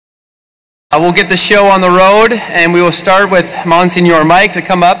We'll get the show on the road, and we will start with Monsignor Mike to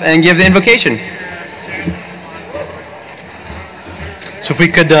come up and give the invocation. So if we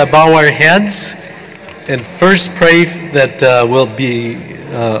could bow our heads and first pray that we'll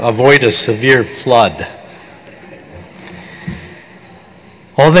avoid a severe flood.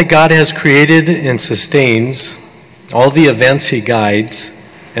 All that God has created and sustains, all the events he guides,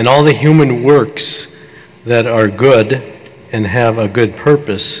 and all the human works that are good and have a good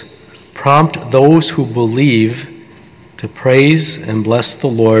purpose, prompt those who believe to praise and bless the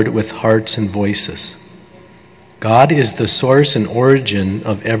Lord with hearts and voices. God is the source and origin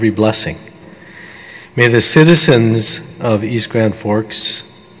of every blessing. May the citizens of East Grand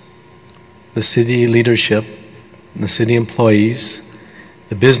Forks, the city leadership, the city employees,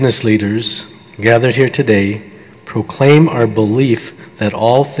 the business leaders gathered here today proclaim our belief that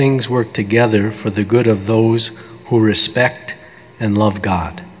all things work together for the good of those who respect and love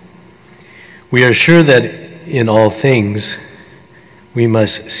God. We are sure that in all things we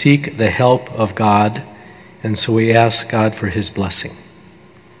must seek the help of God, and so we ask God for his blessing.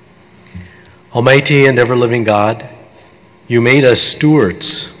 Almighty and ever-living God, you made us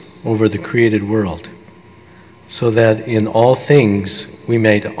stewards over the created world, so that in all things we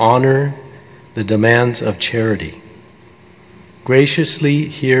might honor the demands of charity. Graciously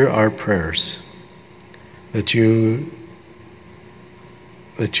hear our prayers, that you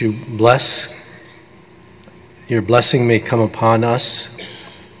bless. Your blessing may come upon us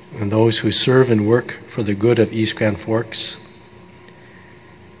and those who serve and work for the good of East Grand Forks.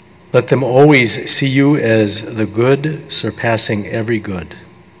 Let them always see you as the good surpassing every good,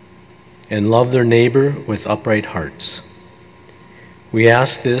 and love their neighbor with upright hearts. We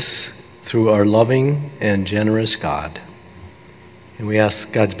ask this through our loving and generous God, and we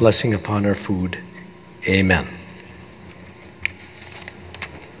ask God's blessing upon our food. Amen.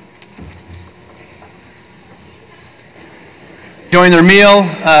 During their meal,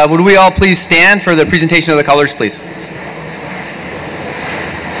 would we all please stand for the presentation of the colors, please?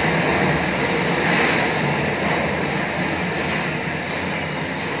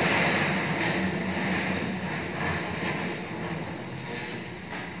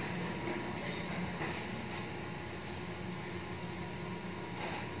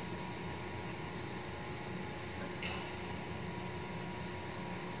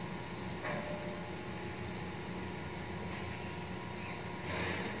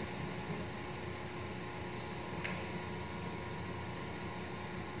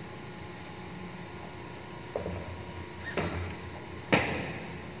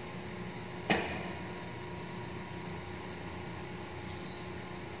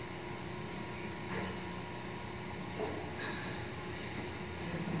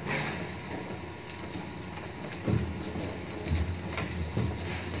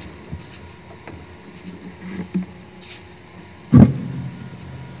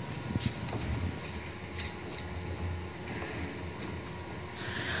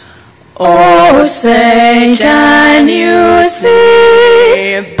 Oh, say, can you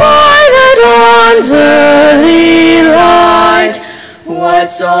see by the dawn's early light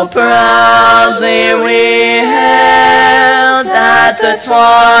what so proudly we hailed at the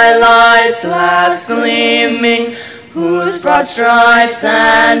twilight's last gleaming, whose broad stripes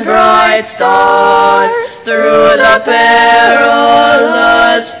and bright stars through the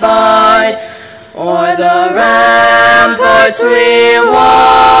perilous fight o'er the ramparts we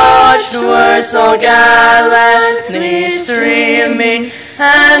watched were so gallantly streaming,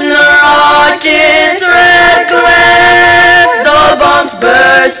 and the rockets' red glare, the bombs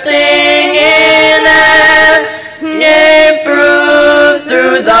bursting in air, gave proof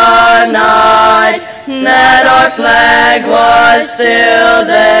through the night that our flag was still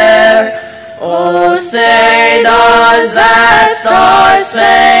there. Oh, say does that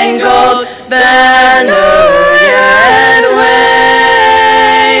star-spangled banner yet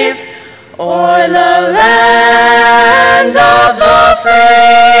wave o'er the land of the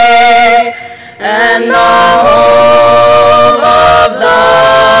free and the home of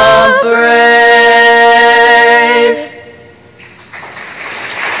the brave?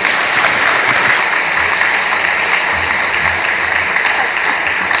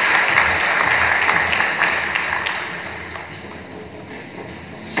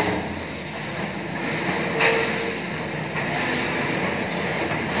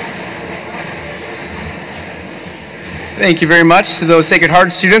 Thank you very much to those Sacred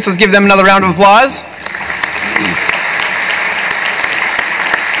Heart students. Let's give them another round of applause.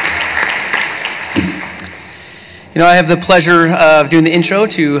 You know, I have the pleasure of doing the intro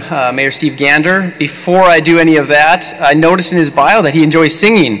to Mayor Steve Gander. Before I do any of that, I noticed in his bio that he enjoys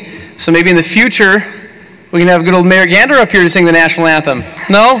singing. So maybe in the future, we can have good old Mayor Gander up here to sing the national anthem.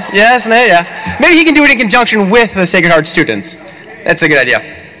 No? Yes? No? Yeah. Maybe he can do it in conjunction with the Sacred Heart students. That's a good idea.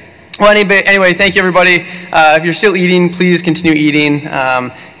 Well, anyway, thank you, everybody. If you're still eating, please continue eating.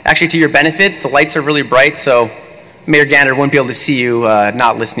 Actually, to your benefit, the lights are really bright, so Mayor Gander won't be able to see you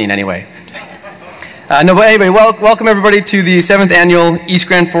not listening anyway. No, but anyway, welcome everybody to the 7th Annual East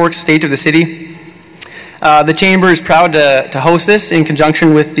Grand Forks State of the City. The Chamber is proud to host this in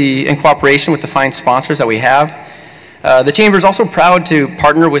conjunction with in cooperation with the fine sponsors that we have. The Chamber is also proud to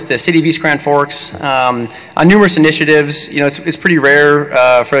partner with the City of East Grand Forks on numerous initiatives. You know, it's pretty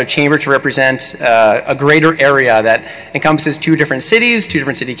rare for a Chamber to represent a greater area that encompasses 2 different cities, 2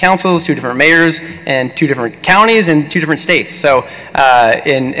 different city councils, 2 different mayors, and 2 different counties and 2 different states. So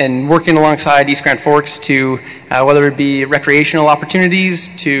in working alongside East Grand Forks to whether it be recreational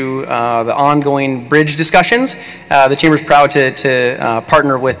opportunities to the ongoing bridge discussions, the Chamber is proud to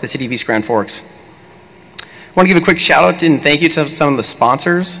partner with the City of East Grand Forks. I want to give a quick shout out and thank you to some of the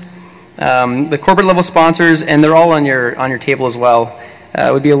sponsors. The corporate level sponsors, and they're all on your table as well,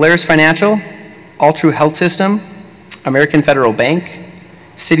 would be Alaris Financial, Altru Health System, American Federal Bank,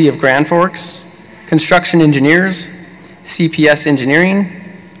 City of Grand Forks, Construction Engineers, CPS Engineering,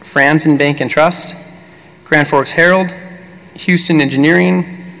 Franzen Bank and Trust, Grand Forks Herald, Houston Engineering,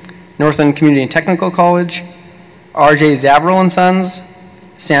 Northland Community and Technical College, RJ Zavril and Sons,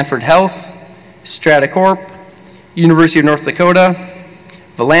 Sanford Health, Strata Corp, University of North Dakota,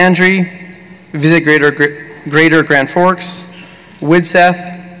 Valandry, Visit Greater Grand Forks, Widseth,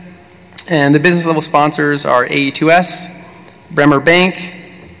 and the business level sponsors are AE2S, Bremer Bank,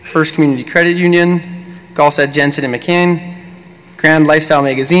 First Community Credit Union, Gallsted Jensen and McCain, Grand Lifestyle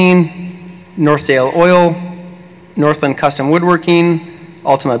Magazine, Northdale Oil, Northland Custom Woodworking,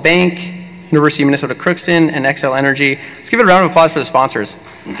 Ultima Bank, University of Minnesota Crookston, and XL Energy. Let's give it a round of applause for the sponsors.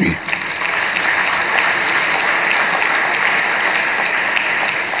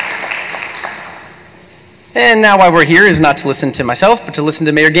 And now why we're here is not to listen to myself, but to listen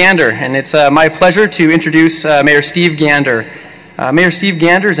to Mayor Gander. And it's my pleasure to introduce Mayor Steve Gander. Mayor Steve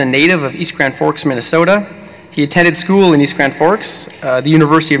Gander is a native of East Grand Forks, Minnesota. He attended school in East Grand Forks, the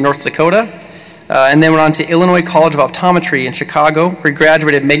University of North Dakota, and then went on to Illinois College of Optometry in Chicago, where he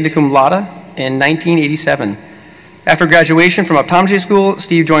graduated magna cum laude in 1987. After graduation from optometry school,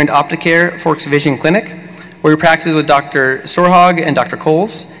 Steve joined Opticare Forks Vision Clinic, where he practices with Dr. Sorhag and Dr.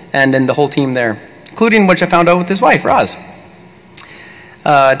 Coles, and then the whole team there, including what I found out with his wife, Roz.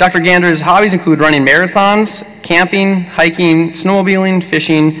 Dr. Gander's hobbies include running marathons, camping, hiking, snowmobiling,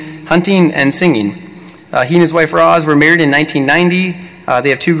 fishing, hunting, and singing. He and his wife, Roz, were married in 1990. They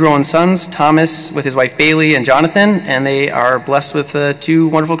have 2 grown sons, Thomas with his wife Bailey and Jonathan, and they are blessed with 2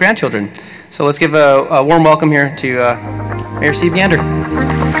 wonderful grandchildren. So let's give a warm welcome here to Mayor Steve Gander.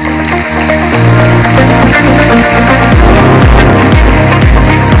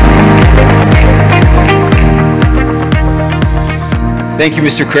 Thank you,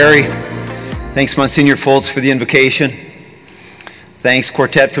 Mr. Crary. Thanks, Monsignor Foltz, for the invocation. Thanks,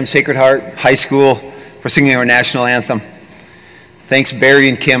 Quartet from Sacred Heart High School, for singing our national anthem. Thanks, Barry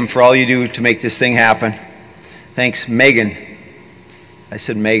and Kim, for all you do to make this thing happen. Thanks, Megan. I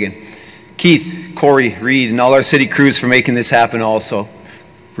said Megan. Keith, Corey, Reed, and all our city crews for making this happen also.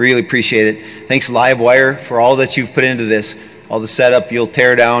 Really appreciate it. Thanks, Livewire, for all that you've put into this. All the setup, you'll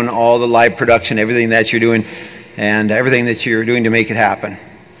tear down, all the live production, everything that you're doing, and everything that you're doing to make it happen.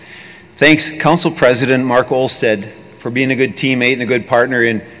 Thanks, Council President Mark Olsted, for being a good teammate and a good partner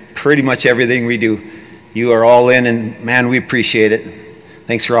in pretty much everything we do. You are all in, and man, we appreciate it.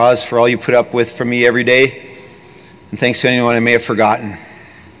 Thanks, Roz, for all you put up with from me every day. And thanks to anyone I may have forgotten.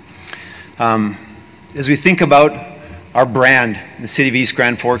 As we think about our brand, the City of East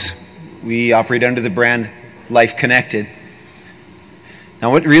Grand Forks, we operate under the brand Life Connected.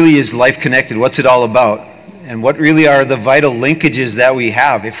 Now, what really is Life Connected? What's it all about? And what really are the vital linkages that we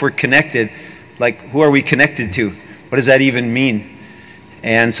have? If we're connected, like, who are we connected to? What does that even mean?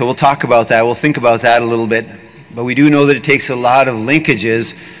 And so we'll talk about that. We'll think about that a little bit. But we do know that it takes a lot of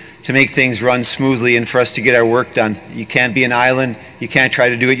linkages to make things run smoothly and for us to get our work done. You can't be an island. You can't try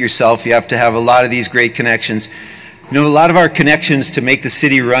to do it yourself. You have to have a lot of these great connections. You know, a lot of our connections to make the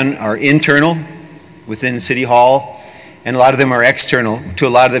city run are internal within City Hall, and a lot of them are external to a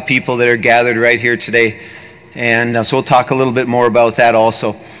lot of the people that are gathered right here today. And so we'll talk a little bit more about that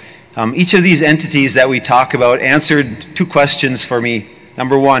also. Each of these entities that we talk about answered 2 questions for me.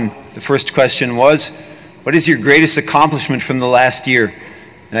 Number 1, the first question was, what is your greatest accomplishment from the last year?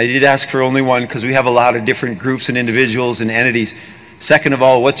 And I did ask for only one because we have a lot of different groups and individuals and entities. Second of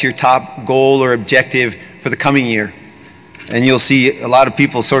all, what's your top goal or objective for the coming year? and you'll see a lot of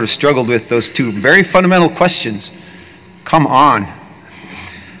people sort of struggled with those two very fundamental questions. Come on.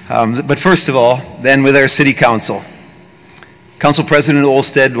 But first of all, then with our City Council. Council President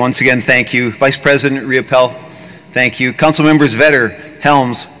Olsted, once again, thank you. Vice President Riopel, thank you. Council members Vetter,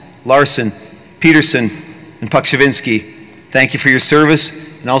 Helms, Larson, Peterson, and Pukshavinsky, thank you for your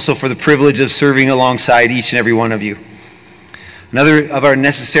service and also for the privilege of serving alongside each and every one of you. Another of our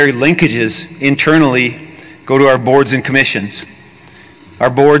necessary linkages internally go to our boards and commissions. Our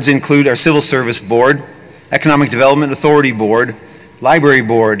boards include our Civil Service Board, Economic Development Authority Board, Library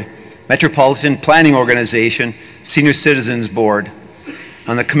Board, Metropolitan Planning Organization, Senior Citizens Board.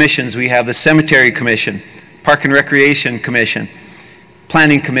 On the commissions, we have the Cemetery Commission, Park and Recreation Commission,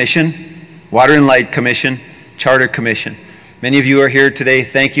 Planning Commission, Water and Light Commission, Charter Commission. Many of you are here today.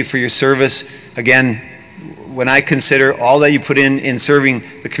 Thank you for your service. Again, when I consider all that you put in serving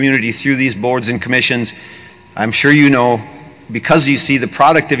the community through these boards and commissions, I'm sure you know, because you see the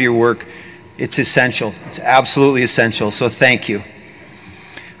product of your work, it's essential. It's absolutely essential. So thank you.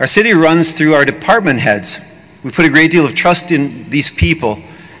 Our city runs through our department heads. We put a great deal of trust in these people,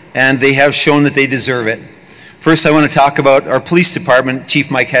 and they have shown that they deserve it. First, I want to talk about our police department, Chief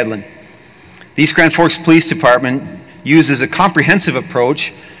Mike Hedlund. The East Grand Forks Police Department uses a comprehensive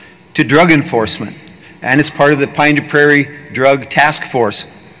approach to drug enforcement, and it's part of the Pioneer Prairie Drug Task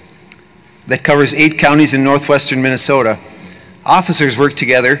Force that covers 8 counties in northwestern Minnesota. Officers work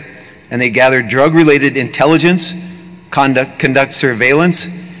together, and they gather drug-related intelligence, conduct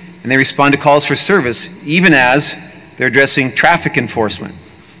surveillance, and they respond to calls for service, even as they're addressing traffic enforcement.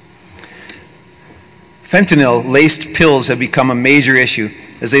 Fentanyl-laced pills have become a major issue,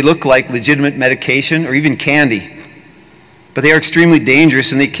 as they look like legitimate medication or even candy. But they are extremely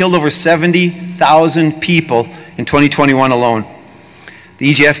dangerous, and they killed over 70,000 people in 2021 alone.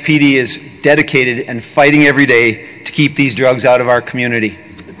 The EGFPD is dedicated and fighting every day to keep these drugs out of our community.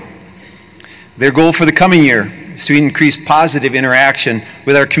 Their goal for the coming year is to increase positive interaction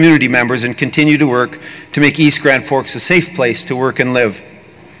with our community members and continue to work to make East Grand Forks a safe place to work and live.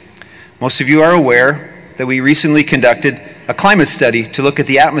 Most of you are aware that we recently conducted a climate study to look at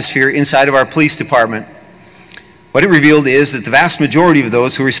the atmosphere inside of our police department. What it revealed is that the vast majority of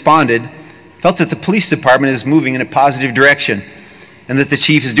those who responded felt that the police department is moving in a positive direction and that the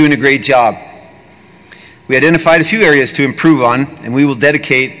chief is doing a great job. We identified a few areas to improve on, and we will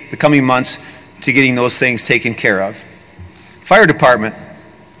dedicate the coming months to getting those things taken care of. Fire department.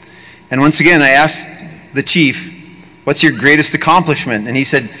 And once again, I asked the chief, what's your greatest accomplishment? And he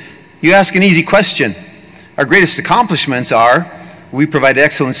said, you ask an easy question. Our greatest accomplishments are we provide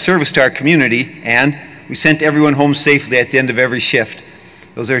excellent service to our community, and we sent everyone home safely at the end of every shift.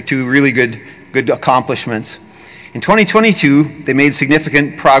 Those are 2 really good accomplishments. In 2022, they made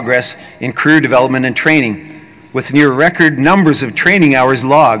significant progress in career development and training, with near record numbers of training hours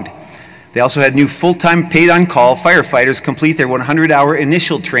logged. They also had new full-time paid-on-call firefighters complete their 100-hour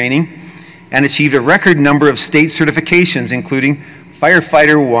initial training and achieved a record number of state certifications, including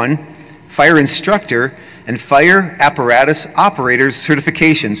Firefighter 1, Fire Instructor, and Fire Apparatus Operators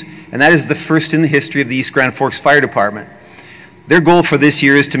certifications, and that is the first in the history of the East Grand Forks Fire Department. Their goal for this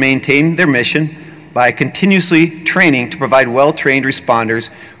year is to maintain their mission by continuously training to provide well-trained responders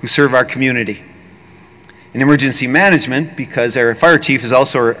who serve our community. In emergency management, because our fire chief is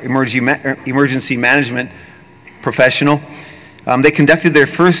also our emergency management professional, they conducted their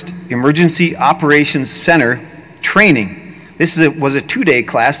first Emergency Operations Center training. This was a 2-day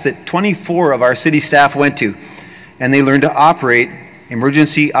class that 24 of our city staff went to, and they learned to operate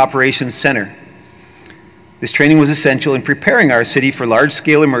Emergency Operations Center. This training was essential in preparing our city for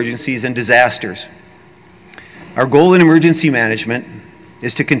large-scale emergencies and disasters. Our goal in emergency management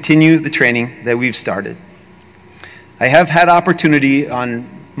is to continue the training that we've started. I have had opportunity on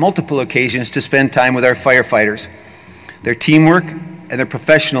multiple occasions to spend time with our firefighters. Their teamwork and their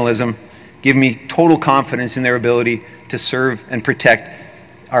professionalism give me total confidence in their ability to serve and protect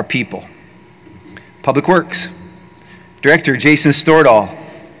our people. Public Works. Director Jason Stordahl.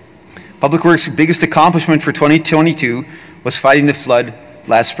 Public Works' biggest accomplishment for 2022 was fighting the flood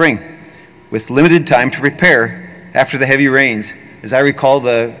last spring, with limited time to prepare after the heavy rains. As I recall,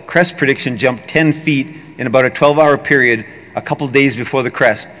 the crest prediction jumped 10 feet in about a 12-hour period a couple days before the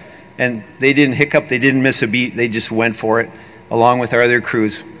crest. And they didn't hiccup, they didn't miss a beat, they just went for it, along with our other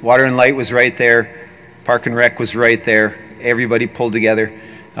crews. Water and Light was right there, Park and Rec was right there, everybody pulled together,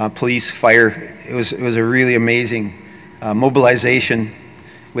 police, fire. It was a really amazing mobilization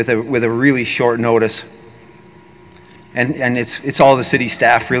with a really short notice. And it's all the city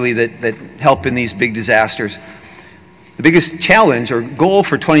staff really that help in these big disasters. The biggest challenge or goal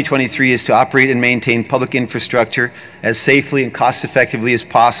for 2023 is to operate and maintain public infrastructure as safely and cost effectively as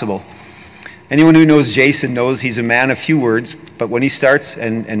possible. Anyone who knows Jason knows he's a man of few words, but when he starts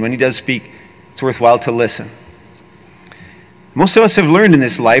and when he does speak, it's worthwhile to listen. Most of us have learned in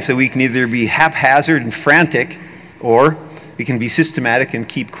this life that we can either be haphazard and frantic, or we can be systematic and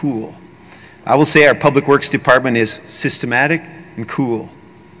keep cool. I will say our Public Works Department is systematic and cool.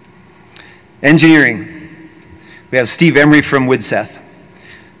 Engineering. We have Steve Emery from Widseth.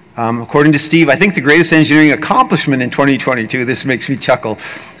 According to Steve, I think the greatest engineering accomplishment in 2022, this makes me chuckle,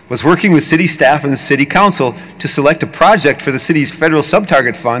 was working with city staff and the city council to select a project for the city's federal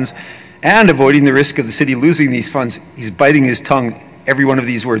sub-target funds and avoiding the risk of the city losing these funds. He's biting his tongue, every one of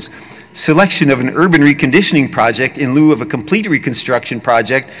these words. Selection of an urban reconditioning project in lieu of a complete reconstruction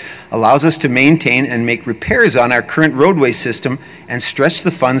project allows us to maintain and make repairs on our current roadway system and stretch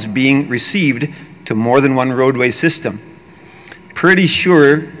the funds being received to more than one roadway system. Pretty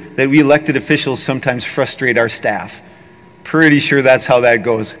sure that we elected officials sometimes frustrate our staff. Pretty sure that's how that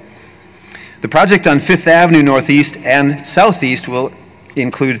goes. The project on 5th Avenue Northeast and Southeast will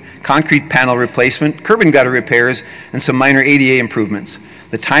include concrete panel replacement, curb and gutter repairs, and some minor ADA improvements.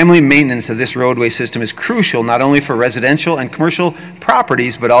 The timely maintenance of this roadway system is crucial not only for residential and commercial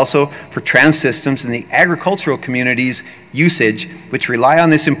properties, but also for trans systems and the agricultural community's usage, which rely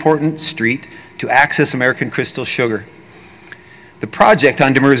on this important street to access American Crystal sugar. The project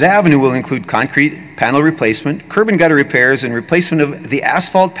on Demers Avenue will include concrete panel replacement, curb and gutter repairs, and replacement of the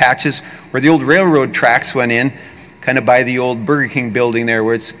asphalt patches where the old railroad tracks went in, kind of by the old Burger King building there,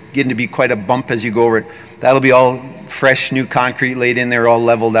 where it's getting to be quite a bump as you go over it. That'll be all fresh, new concrete laid in there, all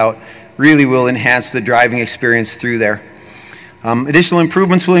leveled out. Really will enhance the driving experience through there. Additional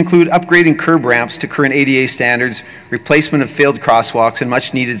improvements will include upgrading curb ramps to current ADA standards, replacement of failed crosswalks, and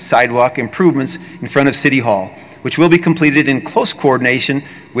much needed sidewalk improvements in front of City Hall, which will be completed in close coordination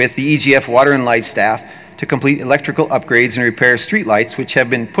with the EGF Water and Light staff to complete electrical upgrades and repair streetlights which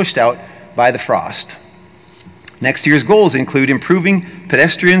have been pushed out by the frost. Next year's goals include improving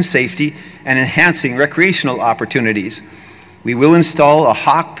pedestrian safety and enhancing recreational opportunities. We will install a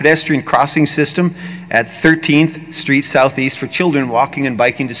Hawk pedestrian crossing system at 13th Street Southeast for children walking and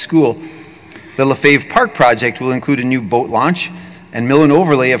biking to school. The LaFave Park project will include a new boat launch and mill and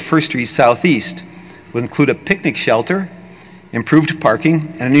overlay of 1st Street Southeast. Will include a picnic shelter, improved parking,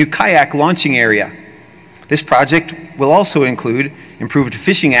 and a new kayak launching area. This project will also include improved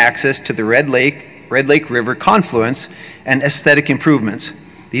fishing access to the Red Lake River confluence and aesthetic improvements.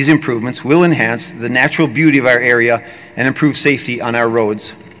 These improvements will enhance the natural beauty of our area and improve safety on our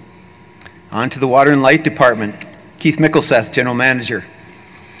roads. On to the Water and Light Department. Keith Mickleseth, General Manager.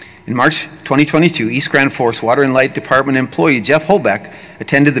 In March 2022, East Grand Forks Water and Light Department employee Jeff Holbeck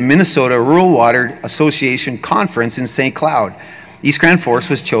attended the Minnesota Rural Water Association Conference in St. Cloud. East Grand Forks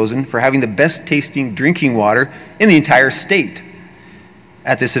was chosen for having the best tasting drinking water in the entire state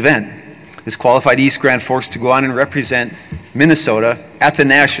at this event. This qualified East Grand Forks to go on and represent Minnesota at the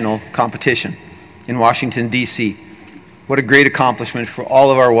national competition in Washington, D.C. What a great accomplishment for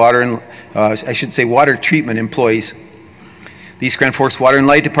all of our water and, water treatment employees. The East Grand Forks Water and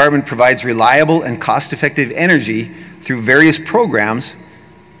Light Department provides reliable and cost-effective energy through various programs,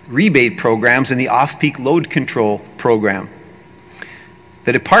 rebate programs, and the off-peak load control program.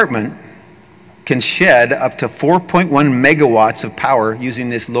 The department can shed up to 4.1 megawatts of power using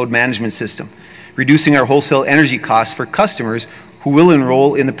this load management system, reducing our wholesale energy costs for customers who will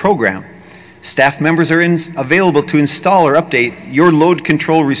enroll in the program. Staff members are available to install or update your load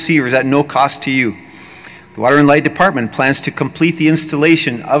control receivers at no cost to you. The Water and Light Department plans to complete the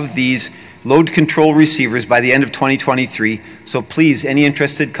installation of these load control receivers by the end of 2023, so please, any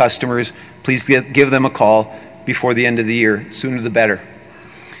interested customers, please give them a call before the end of the year, sooner the better.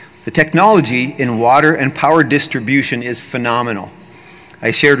 The technology in water and power distribution is phenomenal. I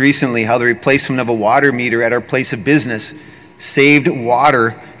shared recently how the replacement of a water meter at our place of business saved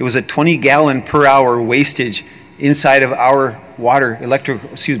water. It was a 20-gallon per hour wastage inside of our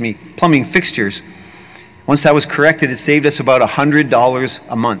plumbing fixtures. Once that was corrected, it saved us about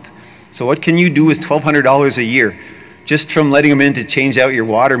 $100 a month. So what can you do with $1,200 a year just from letting them in to change out your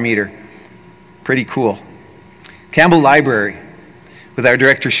water meter? Pretty cool. Campbell Library with our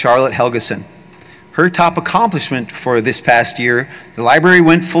director Charlotte Helgeson. Her top accomplishment for this past year, the library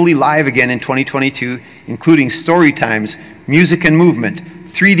went fully live again in 2022, including story times, music and movement,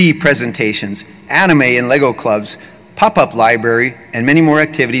 3D presentations, anime and Lego clubs, pop-up library, and many more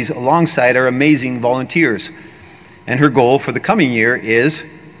activities alongside our amazing volunteers. And her goal for the coming year is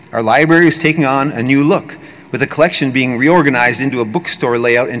our library is taking on a new look with the collection being reorganized into a bookstore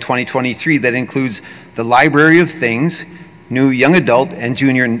layout in 2023 that includes the Library of Things, new young adult and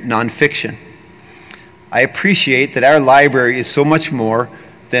junior nonfiction. I appreciate that our library is so much more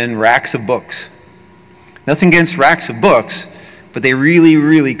than racks of books. Nothing against racks of books, but they really,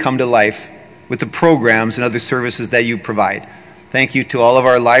 really come to life with the programs and other services that you provide. Thank you to all of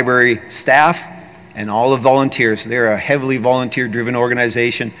our library staff and all the volunteers. They're a heavily volunteer-driven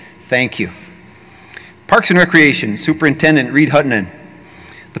organization. Thank you. Parks and Recreation, Superintendent Reed Huttonen.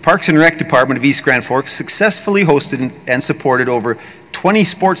 The Parks and Rec Department of East Grand Forks successfully hosted and supported over 20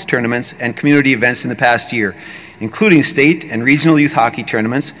 sports tournaments and community events in the past year, including state and regional youth hockey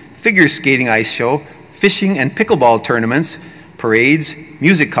tournaments, figure skating ice show, fishing and pickleball tournaments, parades,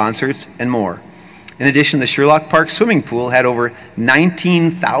 music concerts, and more. In addition, the Sherlock Park swimming pool had over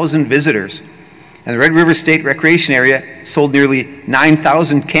 19,000 visitors, and the Red River State Recreation Area sold nearly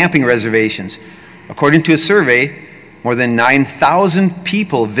 9,000 camping reservations. According to a survey, more than 9,000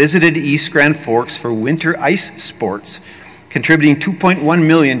 people visited East Grand Forks for winter ice sports, contributing $2.1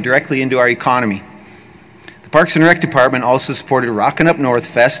 million directly into our economy. The Parks and Rec Department also supported Rockin' Up North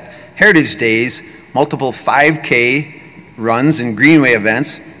Fest, Heritage Days, multiple 5K runs and Greenway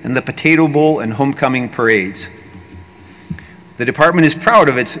events, and the Potato Bowl and homecoming parades. The department is proud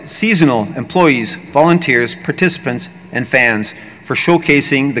of its seasonal employees, volunteers, participants, and fans for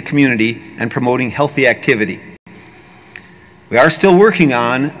showcasing the community and promoting healthy activity. We are still working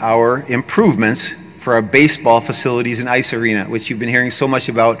on our improvements for our baseball facilities and ice arena, which you've been hearing so much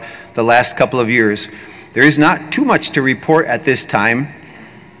about the last couple of years. There is not too much to report at this time,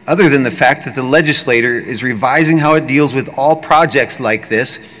 other than the fact that the legislature is revising how it deals with all projects like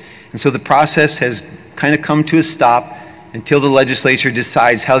this, and so the process has kind of come to a stop until the legislature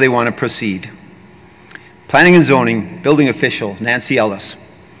decides how they want to proceed. Planning and Zoning, Building Official, Nancy Ellis.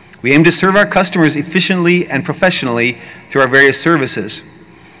 We aim to serve our customers efficiently and professionally through our various services,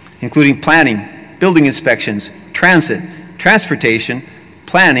 including planning, building inspections, transit, transportation,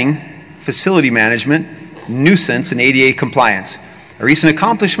 planning, facility management, nuisance, and ADA compliance. Our recent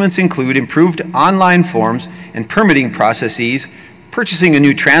accomplishments include improved online forms and permitting processes, purchasing a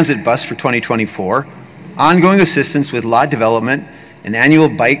new transit bus for 2024, ongoing assistance with lot development, and annual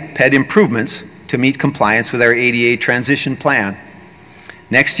bike ped improvements to meet compliance with our ADA transition plan.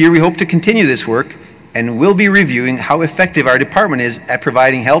 Next year, we hope to continue this work and will be reviewing how effective our department is at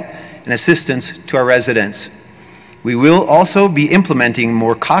providing help and assistance to our residents. We will also be implementing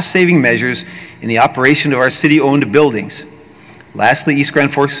more cost-saving measures in the operation of our city-owned buildings. Lastly, East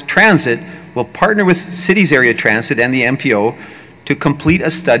Grand Forks Transit will partner with Cities Area Transit and the MPO to complete a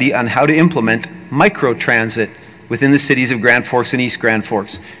study on how to implement microtransit within the cities of Grand Forks and East Grand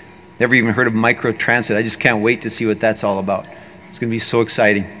Forks. Never even heard of microtransit. I just can't wait to see what that's all about. It's going to be so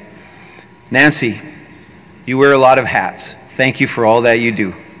exciting. Nancy, you wear a lot of hats. Thank you for all that you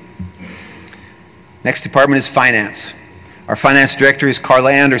do. Next department is Finance. Our Finance Director is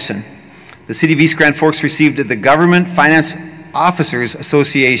Carla Anderson. The City of East Grand Forks received the Government Finance Officers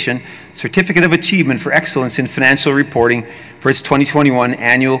Association Certificate of Achievement for Excellence in Financial Reporting for its 2021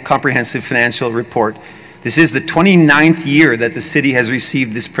 Annual Comprehensive Financial Report. This is the 29th year that the city has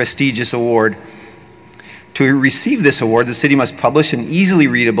received this prestigious award. To receive this award, the city must publish an easily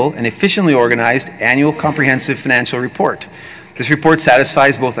readable and efficiently organized annual comprehensive financial report. This report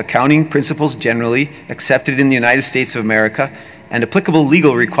satisfies both accounting principles generally accepted in the United States of America and applicable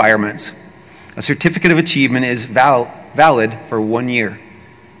legal requirements. A certificate of achievement is valid for 1 year.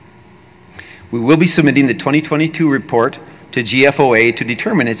 We will be submitting the 2022 report to GFOA to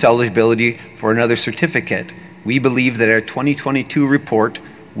determine its eligibility for another certificate. We believe that our 2022 report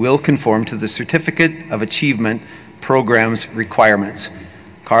will conform to the Certificate of Achievement program's requirements.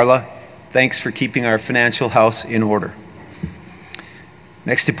 Carla, thanks for keeping our financial house in order.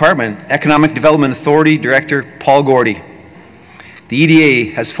 Next department, Economic Development Authority Director Paul Gordy. The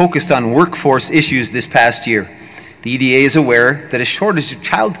EDA has focused on workforce issues this past year. The EDA is aware that a shortage of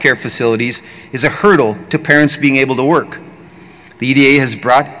child care facilities is a hurdle to parents being able to work. The EDA has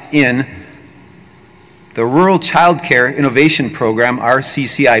brought in the Rural Child Care Innovation Program,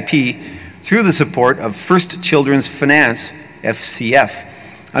 RCCIP, through the support of First Children's Finance,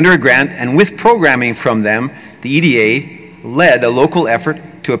 FCF. Under a grant and with programming from them, the EDA led a local effort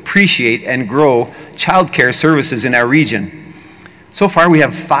to appreciate and grow child care services in our region. So far, we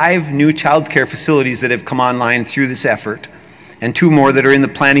have 5 new child care facilities that have come online through this effort, and 2 more that are in the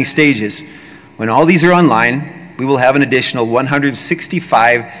planning stages. When all these are online, we will have an additional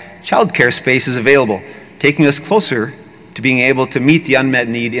 165 child care spaces available, taking us closer to being able to meet the unmet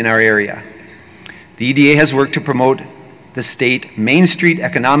need in our area. The EDA has worked to promote the state Main Street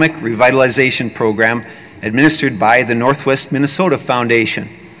Economic Revitalization Program administered by the Northwest Minnesota Foundation.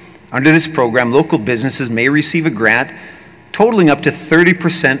 Under this program, local businesses may receive a grant totaling up to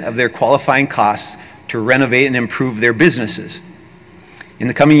 30% of their qualifying costs to renovate and improve their businesses. In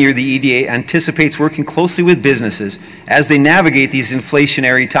the coming year, the EDA anticipates working closely with businesses as they navigate these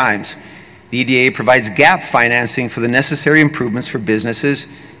inflationary times. The EDA provides gap financing for the necessary improvements for businesses,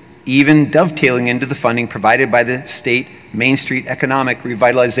 even dovetailing into the funding provided by the state Main Street Economic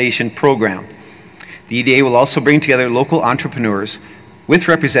Revitalization Program. The EDA will also bring together local entrepreneurs with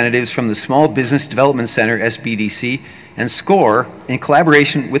representatives from the Small Business Development Center, SBDC, and SCORE in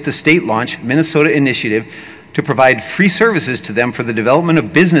collaboration with the state launch Minnesota Initiative to provide free services to them for the development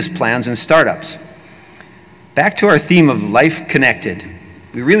of business plans and startups. Back to our theme of Life Connected.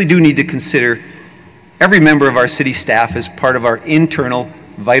 We really do need to consider every member of our city staff as part of our internal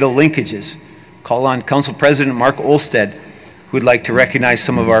vital linkages. Call on Council President Mark Olsted, who would like to recognize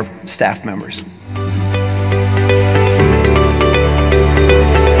some of our staff members.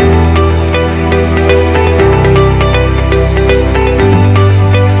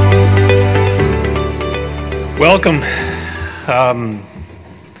 Welcome.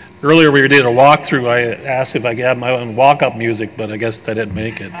 Earlier we did a walkthrough. I asked if I could have my own walk-up music, but I guess I didn't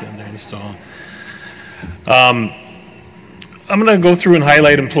make it. So, I'm going to go through and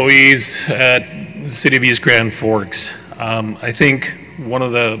highlight employees at the City of East Grand Forks. I think one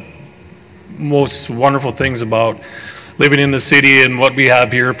of the most wonderful things about living in the city and what we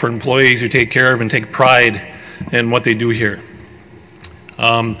have here for employees who take care of and take pride in what they do here.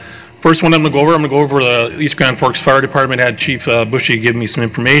 First one I'm going to go over the East Grand Forks Fire Department. I had Chief Bushy give me some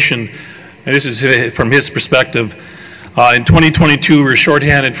information, and this is from his perspective. In 2022, we were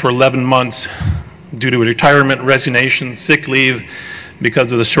shorthanded for 11 months due to a retirement, resignation, sick leave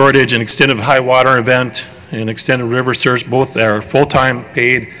because of the shortage, and extended high water event and extended river surge. Both are full-time,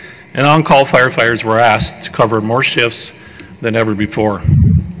 paid, and on-call firefighters were asked to cover more shifts than ever before.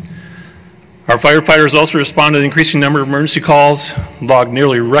 Our firefighters also responded to an increasing number of emergency calls, logged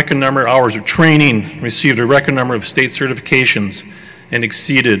nearly a record number of hours of training, received a record number of state certifications, and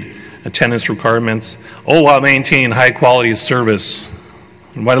exceeded attendance requirements, all while maintaining high quality of service.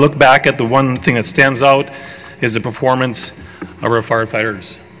 And when I look back at the one thing that stands out is the performance of our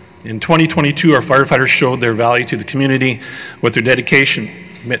firefighters. In 2022, our firefighters showed their value to the community with their dedication,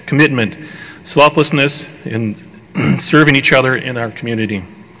 commitment, selflessness in serving each other in our community.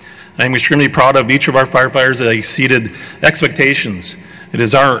 I'm extremely proud of each of our firefighters that exceeded expectations. It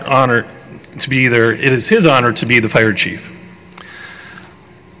is our honor to be there. It is his honor to be the fire chief.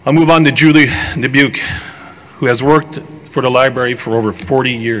 I'll move on to Julie Dubuque, who has worked for the library for over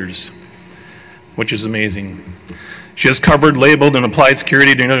 40 years, which is amazing. She has covered, labeled, and applied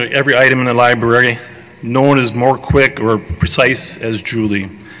security to every item in the library. No one is more quick or precise as Julie.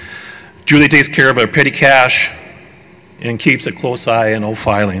 Julie takes care of our petty cash and keeps a close eye on all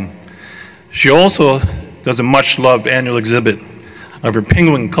filing. She also does a much-loved annual exhibit of her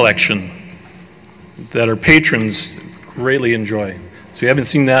penguin collection that our patrons greatly enjoy. So if you haven't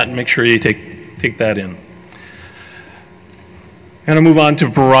seen that, make sure you take that in. And I'll move on to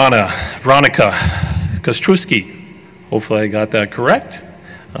Veronica Kostruski. Hopefully I got that correct.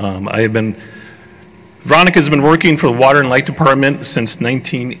 Veronica's been working for the Water and Light Department since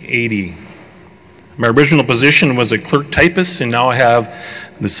 1980. My original position was a clerk typist, and now I have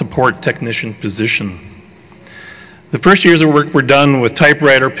the support technician position. The first years of work were done with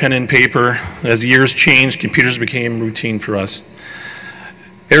typewriter, pen, and paper. As the years changed, computers became routine for us.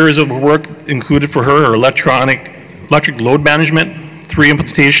 Areas of work included for her are electric load management, 3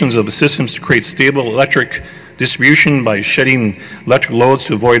 implementations of the systems to create stable electric distribution by shedding electric loads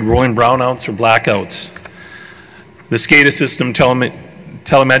to avoid rolling brownouts or blackouts. The SCADA system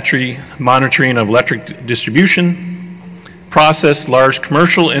telemetry monitoring of electric distribution, process large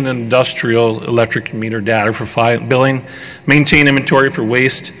commercial and industrial electric meter data for billing, maintain inventory for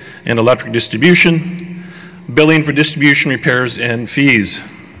waste and electric distribution, billing for distribution repairs and fees.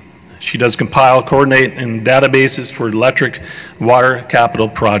 She does compile, coordinate, and databases for electric, water, capital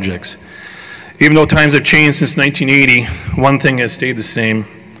projects. Even though times have changed since 1980, one thing has stayed the same.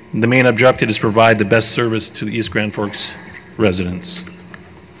 The main objective is to provide the best service to the East Grand Forks residents.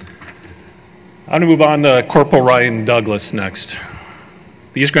 I'm going to move on to Corporal Ryan Douglas next.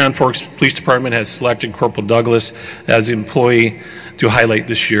 The East Grand Forks Police Department has selected Corporal Douglas as the employee to highlight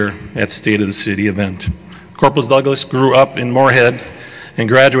this year at the State of the City event. Corporal Douglas grew up in Moorhead and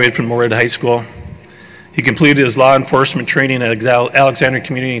graduated from Moorhead High School. He completed his law enforcement training at Alexandria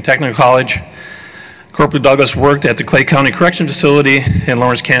Community and Technical College. Corporal Douglas worked at the Clay County Correction Facility and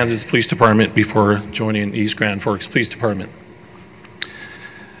Lawrence, Kansas Police Department before joining East Grand Forks Police Department.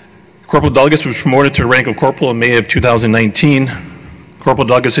 Corporal Douglas was promoted to the rank of corporal in May of 2019. Corporal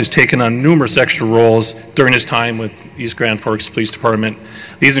Douglas has taken on numerous extra roles during his time with East Grand Forks Police Department.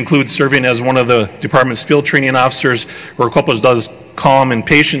 These include serving as one of the department's field training officers, where Corporal Douglas' calm and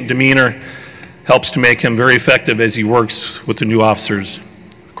patient demeanor helps to make him very effective as he works with the new officers.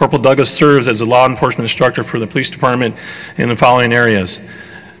 Corporal Douglas serves as a law enforcement instructor for the police department in the following areas: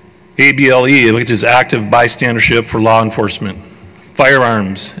 ABLE, which is active bystandership for law enforcement;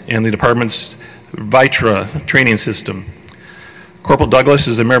 firearms, and the department's VITRA training system. Corporal Douglas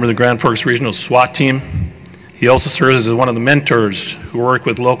is a member of the Grand Forks Regional SWAT team. He also serves as one of the mentors who work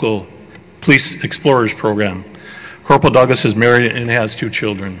with local Police Explorers program. Corporal Douglas is married and has 2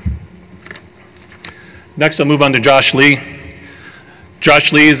 children. Next, I'll move on to Josh Lee.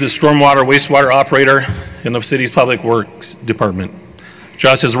 Josh Lee is the stormwater wastewater operator in the city's Public Works Department.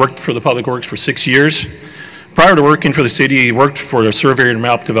 Josh has worked for the Public Works for 6 years. Prior to working for the city, he worked for a surveyor and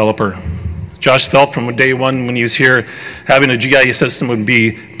map developer. Josh felt from day one when he was here, having a GIS system would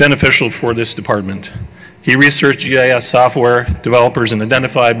be beneficial for this department. He researched GIS software developers and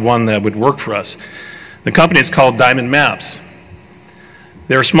identified one that would work for us. The company is called Diamond Maps.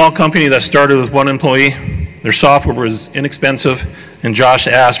 They're a small company that started with 1 employee. Their software was inexpensive, and Josh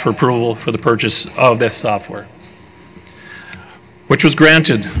asked for approval for the purchase of this software, which was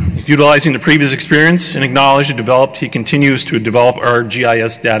granted. Utilizing the previous experience and knowledge developed, he continues to develop our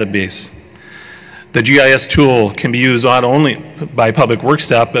GIS database. The GIS tool can be used not only by public works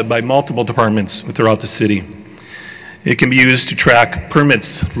staff, but by multiple departments throughout the city. It can be used to track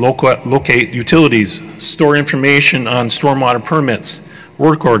permits, locate utilities, store information on stormwater permits,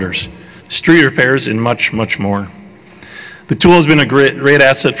 work orders, street repairs, and much, much more. The tool has been a great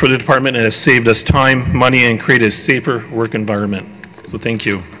asset for the department and has saved us time, money, and created a safer work environment. So thank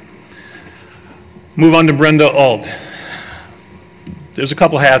you. Move on to Brenda Alt. There's a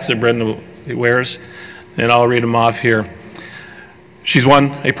couple hats that Brenda wears, and I'll read them off here. She's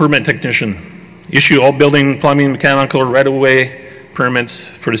 1, a permit technician. Issue all building, plumbing, mechanical, right-of-way permits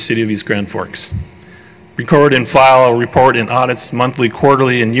for the city of East Grand Forks. Record and file, report and audits monthly,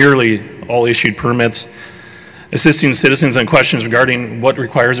 quarterly, and yearly all issued permits. Assisting citizens on questions regarding what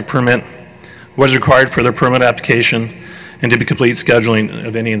requires a permit, what is required for their permit application, and to be complete scheduling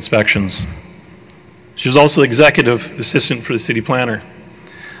of any inspections. She's also executive assistant for the city planner.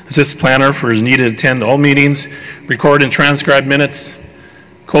 Assistant planner for is needed to attend all meetings, record and transcribe minutes,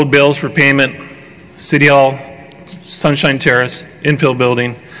 code bills for payment, City Hall, Sunshine Terrace, infill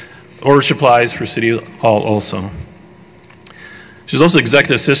building, order supplies for City Hall also. She's also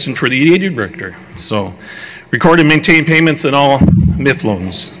executive assistant for the EDA director. So record and maintain payments on all MIF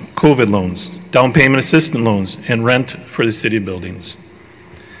loans, COVID loans, down payment assistance loans, and rent for the city buildings.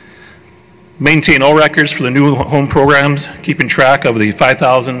 Maintain all records for the new home programs, keeping track of the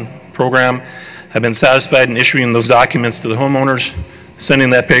 5,000 program, have been satisfied in issuing those documents to the homeowners,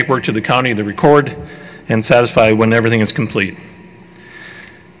 sending that paperwork to the county to record, and satisfy when everything is complete.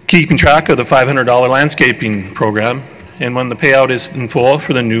 Keeping track of the $500 landscaping program, and when the payout is in full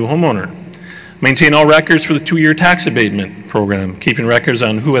for the new homeowner. Maintain all records for the 2-year tax abatement program, keeping records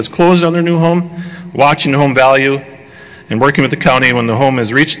on who has closed on their new home, watching the home value, and working with the county when the home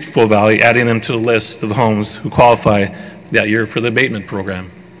has reached full value, adding them to the list of the homes who qualify that year for the abatement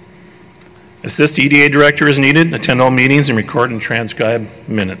program. Assist the EDA director as needed, attend all meetings, and record and transcribe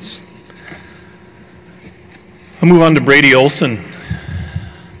minutes. I'll move on to Brady Olson.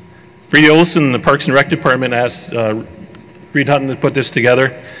 Brady Olson, the Parks and Rec Department, asked Reed Hutton to put this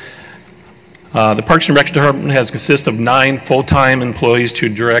together. The Parks and Rec Department has consists of 9 full-time employees to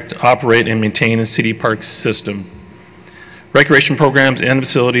direct, operate, and maintain a city parks system. Recreation programs and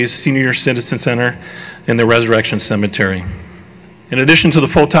facilities, senior citizen center, and the Resurrection Cemetery. In addition to the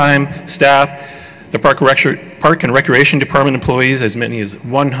full-time staff, the Park and Recreation Department employees as many as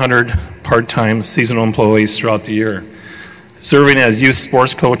 100 part-time seasonal employees throughout the year, serving as youth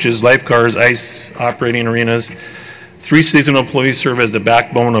sports coaches, lifeguards, ice operating arenas. 3 seasonal employees serve as the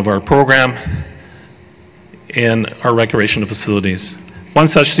backbone of our program and our recreational facilities. One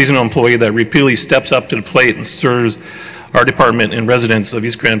such seasonal employee that repeatedly steps up to the plate and serves our department and residents of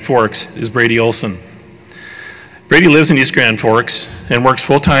East Grand Forks is Brady Olson. Brady lives in East Grand Forks and works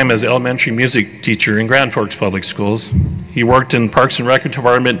full-time as an elementary music teacher in Grand Forks Public Schools. He worked in Parks and Rec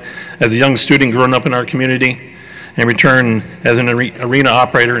Department as a young student growing up in our community and returned as an arena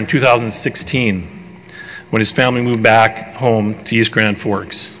operator in 2016 when his family moved back home to East Grand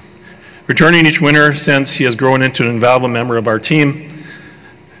Forks. Returning each winter since, he has grown into an invaluable member of our team.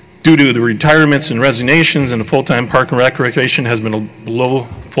 Due to the retirements and resignations, and the full-time Park and Recreation has been below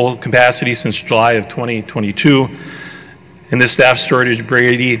full capacity since July of 2022. In this staff shortage,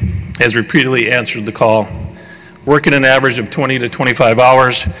 Brady has repeatedly answered the call, working an average of 20 to 25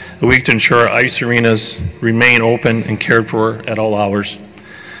 hours a week to ensure our ice arenas remain open and cared for at all hours.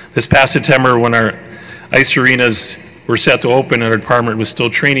 This past September, when our ice arenas were set to open and our department was still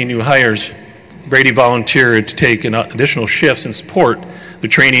training new hires, Brady volunteered to take additional shifts and support the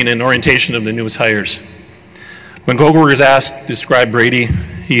training and orientation of the newest hires. When Gogor was asked to describe Brady,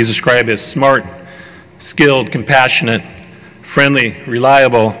 he is described as smart, skilled, compassionate, friendly,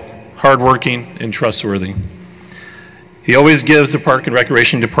 reliable, hardworking, and trustworthy. He always gives the Park and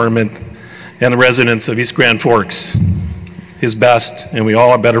Recreation Department and the residents of East Grand Forks his best, and we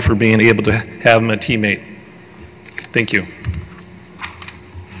all are better for being able to have him a teammate. Thank you.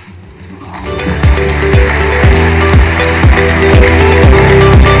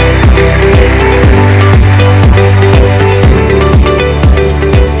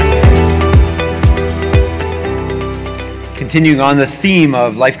 Continuing on the theme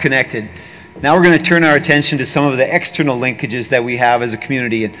of Life Connected, now we're going to turn our attention to some of the external linkages that we have as a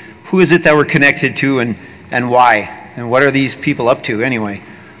community, and who is it that we're connected to, and why, and what are these people up to anyway.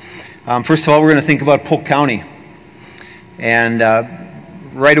 First of all, we're going to think about Polk County. And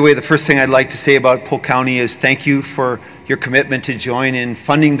right away, the first thing I'd like to say about Polk County is thank you for your commitment to join in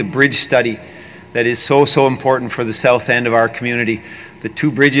funding the bridge study that is so important for the south end of our community. The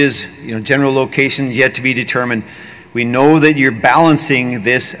two bridges, general locations yet to be determined. We know that you're balancing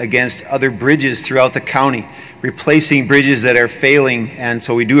this against other bridges throughout the county, replacing bridges that are failing, and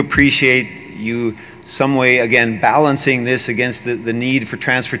so we do appreciate you some way, again, balancing this against the need for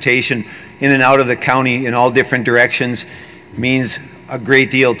transportation in and out of the county in all different directions. Means a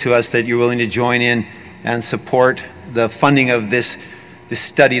great deal to us that you're willing to join in and support the funding of this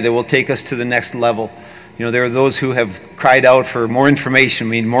study that will take us to the next level. There are those who have cried out for more information.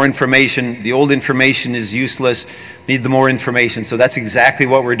 We need more information. The old information is useless. We need the more information. So that's exactly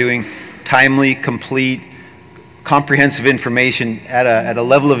what we're doing. Timely, complete, comprehensive information at a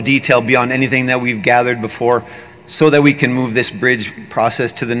level of detail beyond anything that we've gathered before, so that we can move this bridge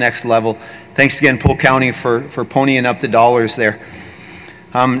process to the next level. Thanks again, Polk County, for ponying up the dollars there.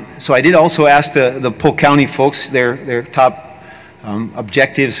 So I did also ask the Polk County folks their top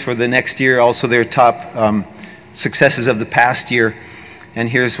objectives for the next year, also their top successes of the past year, and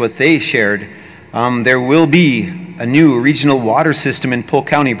here's what they shared. There will be a new regional water system in Polk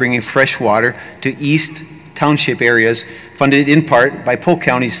County bringing fresh water to East Township areas, funded in part by Polk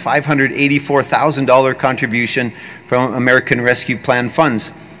County's $584,000 contribution from American Rescue Plan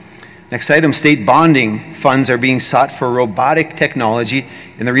funds. Next item, state bonding funds are being sought for robotic technology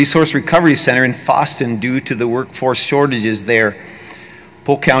in the Resource Recovery Center in Fosston due to the workforce shortages there.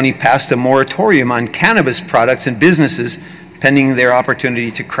 Polk County passed a moratorium on cannabis products and businesses pending their opportunity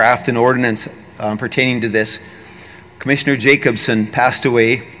to craft an ordinance pertaining to this. Commissioner Jacobson passed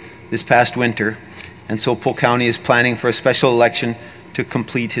away this past winter, and so Polk County is planning for a special election to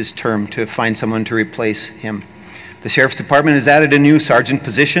complete his term, to find someone to replace him. The Sheriff's Department has added a new sergeant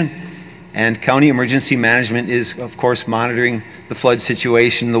position, and County Emergency Management is, of course, monitoring the flood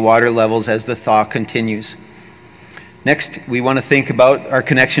situation, the water levels as the thaw continues. Next, we want to think about our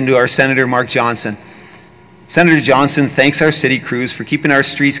connection to our Senator Mark Johnson. Senator Johnson thanks our city crews for keeping our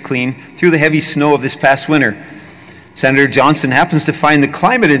streets clean through the heavy snow of this past winter. Senator Johnson happens to find the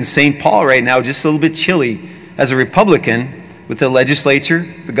climate in St. Paul right now just a little bit chilly. As a Republican, with the legislature,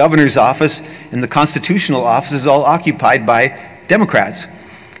 the governor's office, and the constitutional offices all occupied by Democrats.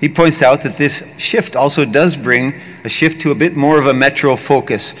 He points out that this shift also does bring a shift to a bit more of a metro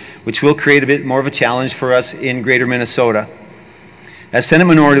focus, which will create a bit more of a challenge for us in greater Minnesota. As Senate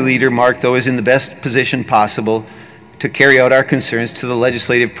Minority Leader, Mark, though, is in the best position possible to carry out our concerns to the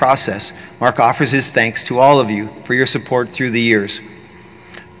legislative process. Mark offers his thanks to all of you for your support through the years.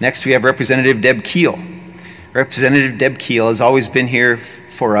 Next, we have Representative Deb Keel. Representative Deb Keel has always been here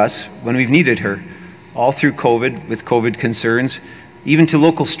for us when we've needed her, all through COVID, with COVID concerns, even to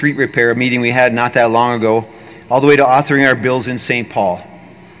local street repair, a meeting we had not that long ago, all the way to authoring our bills in St. Paul.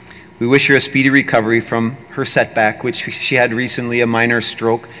 We wish her a speedy recovery from her setback, which she had recently, a minor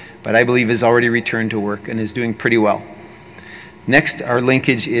stroke, but I believe has already returned to work and is doing pretty well. Next, our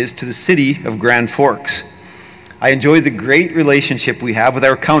linkage is to the city of Grand Forks. I enjoy the great relationship we have with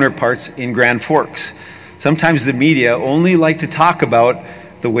our counterparts in Grand Forks. Sometimes the media only like to talk about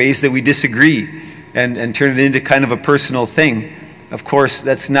the ways that we disagree and turn it into kind of a personal thing. Of course,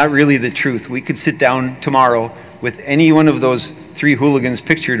 that's not really the truth. We could sit down tomorrow with any one of those three hooligans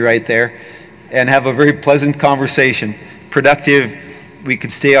pictured right there and have a very pleasant conversation. Productive, we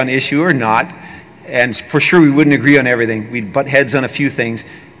could stay on issue or not, and for sure we wouldn't agree on everything. We'd butt heads on a few things,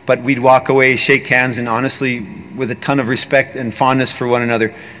 but we'd walk away, shake hands, and honestly, with a ton of respect and fondness for one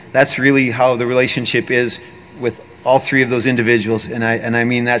another, That's really how the relationship is with all three of those individuals, and I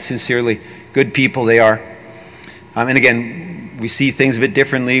mean that sincerely. Good people they are. And again, we see things a bit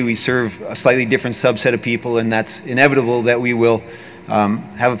differently. We serve a slightly different subset of people, and that's inevitable that we will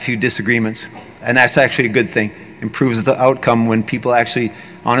have a few disagreements. And that's actually a good thing. Improves the outcome when people actually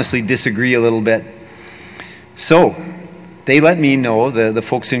honestly disagree a little bit. So they let me know, the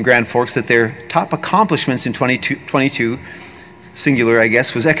folks in Grand Forks, that their top accomplishments in 2022, singular I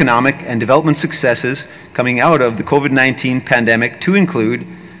guess, was economic and development successes coming out of the COVID-19 pandemic, to include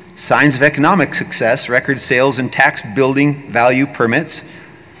signs of economic success, record sales and tax building value permits,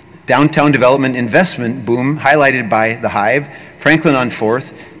 downtown development investment boom highlighted by the Hive, Franklin on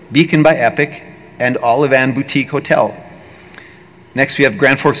 4th, Beacon by Epic, and Olivan Boutique Hotel. Next, we have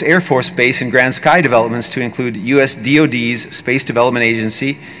Grand Forks Air Force Base and Grand Sky developments, to include US DoD's Space Development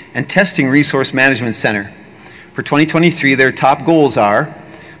Agency and Testing Resource Management Center. For 2023, their top goals are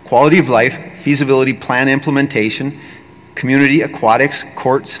quality of life, feasibility plan implementation, community aquatics,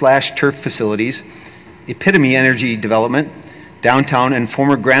 court/turf facilities, epitome energy development, downtown and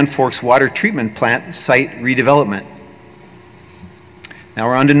former Grand Forks water treatment plant site redevelopment. Now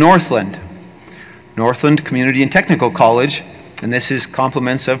we're on to Northland. Northland Community and Technical College, and this is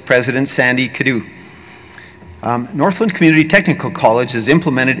compliments of President Sandy Cadieux. Northland Community Technical College has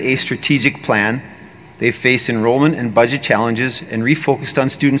implemented a strategic plan. They've faced enrollment and budget challenges and refocused on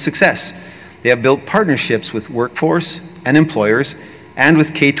student success. They have built partnerships with workforce and employers and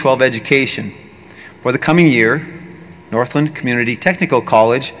with K-12 education. For the coming year, Northland Community Technical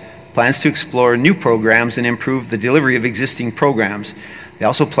College plans to explore new programs and improve the delivery of existing programs. They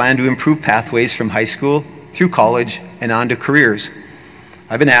also plan to improve pathways from high school through college and on to careers.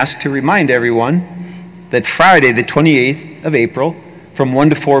 I've been asked to remind everyone that Friday, the 28th of April, from 1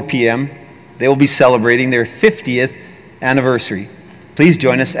 to 4 p.m., they will be celebrating their 50th anniversary. Please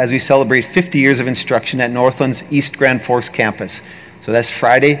join us as we celebrate 50 years of instruction at Northland's East Grand Forks campus. So that's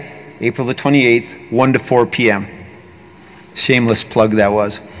Friday, April the 28th, 1 to 4 p.m. Shameless plug that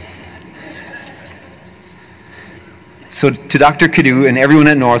was. So to Dr. Cadieux and everyone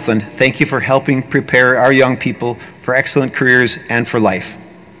at Northland, thank you for helping prepare our young people for excellent careers and for life.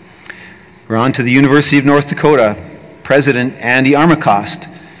 We're on to the University of North Dakota. President Andy Armacost.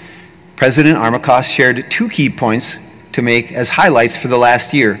 President Armacost shared 2 key points to make as highlights for the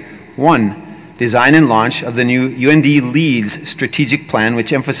last year. 1, design and launch of the new UND LEADS strategic plan,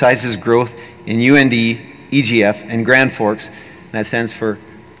 which emphasizes growth in UND, EGF, and Grand Forks. And that stands for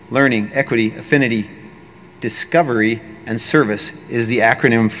Learning, Equity, Affinity, Discovery, and Service is the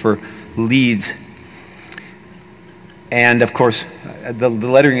acronym for LEADS. And of course, the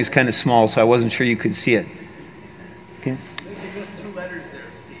lettering is kind of small, so I wasn't sure you could see it. Okay. You missed 2 letters there,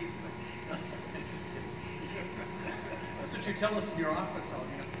 Steve. That's what you tell us in your office.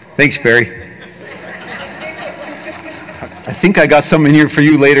 Thanks, Barry. I think I got some in here for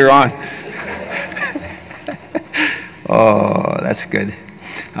you later on. Oh, that's good.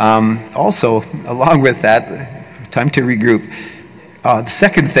 Also, along with that, time to regroup. The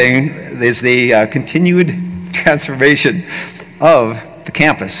second thing is the continued transformation of the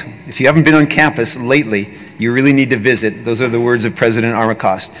campus. If you haven't been on campus lately, you really need to visit. Those are the words of President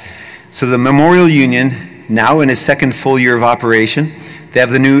Armacost. So the Memorial Union, now in its 2nd full year of operation, they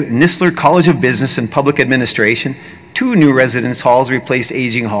have the new Nistler College of Business and Public Administration, 2 new residence halls replaced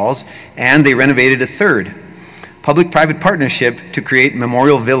aging halls, and they renovated a 3rd. Public-private partnership to create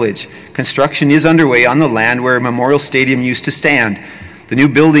Memorial Village. Construction is underway on the land where Memorial Stadium used to stand. The new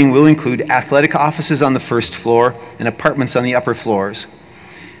building will include athletic offices on the 1st floor and apartments on the upper floors.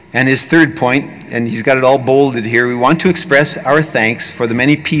 And his 3rd point, and he's got it all bolded here, we want to express our thanks for the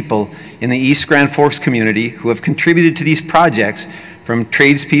many people in the East Grand Forks community who have contributed to these projects, from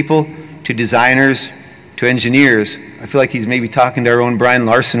tradespeople to designers to engineers. I feel like he's maybe talking to our own Brian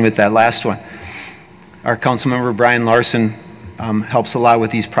Larson with that last one. Our council member Brian Larson helps a lot with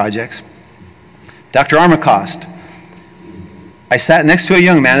these projects. Dr. Armacost. I sat next to a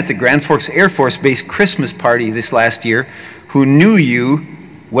young man at the Grand Forks Air Force Base Christmas party this last year who knew you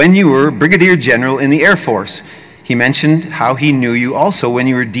when you were Brigadier General in the Air Force. He mentioned how he knew you also when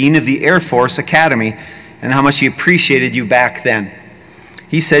you were Dean of the Air Force Academy and how much he appreciated you back then.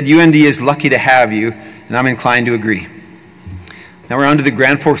 He said UND is lucky to have you, and I'm inclined to agree. Now we're on to the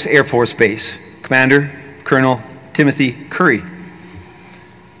Grand Forks Air Force Base. Commander Colonel Timothy Curry.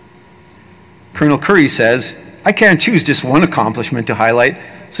 Colonel Curry says, I can't choose just one accomplishment to highlight,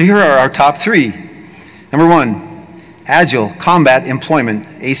 so here are our top 3. Number 1, Agile Combat Employment,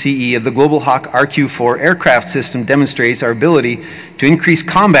 ACE, of the Global Hawk RQ-4 aircraft system demonstrates our ability to increase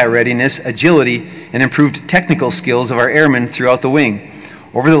combat readiness, agility, and improved technical skills of our airmen throughout the wing.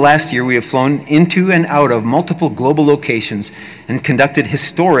 Over the last year, we have flown into and out of multiple global locations and conducted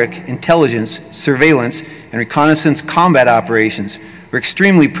historic intelligence, surveillance, and reconnaissance combat operations. We're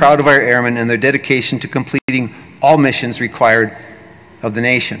extremely proud of our airmen and their dedication to completing all missions required of the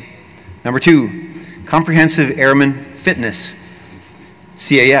nation. Number 2, comprehensive airman fitness,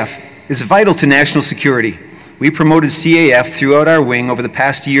 CAF, is vital to national security. We promoted CAF throughout our wing over the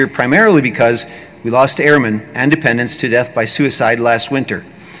past year primarily because we lost airmen and dependents to death by suicide last winter.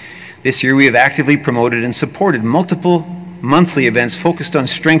 This year we have actively promoted and supported multiple monthly events focused on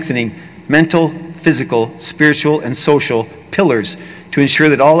strengthening mental, physical, spiritual, and social pillars to ensure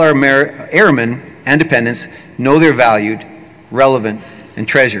that all our airmen and dependents know they're valued, relevant, and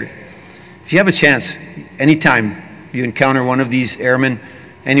treasured. If you have a chance, anytime you encounter one of these airmen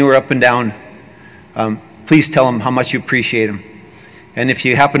anywhere up and down, please tell them how much you appreciate them. And if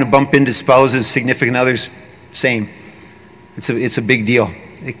you happen to bump into spouses, significant others, same. It's a big deal.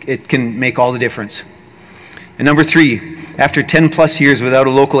 It can make all the difference. And number 3, after 10 plus years without a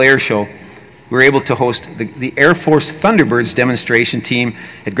local air show, we were able to host the Air Force Thunderbirds demonstration team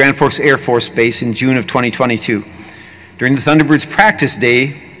at Grand Forks Air Force Base in June of 2022. During the Thunderbirds practice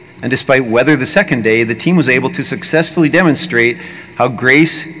day, and despite weather the second day, the team was able to successfully demonstrate how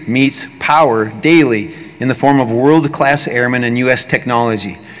grace meets power daily in the form of world-class airmen and U.S.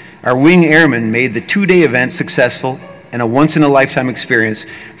 technology. Our wing airmen made the 2-day event successful and a once-in-a-lifetime experience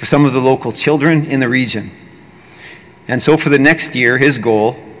for some of the local children in the region. And so for the next year, his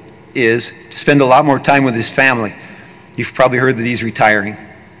goal is to spend a lot more time with his family. You've probably heard that he's retiring.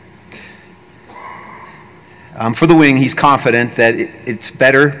 For the wing, he's confident that it's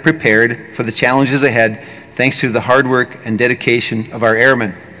better prepared for the challenges ahead thanks to the hard work and dedication of our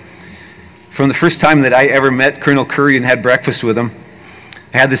airmen. From the first time that I ever met Colonel Curry and had breakfast with him,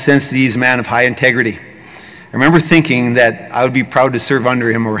 I had the sense that he's a man of high integrity. I remember thinking that I would be proud to serve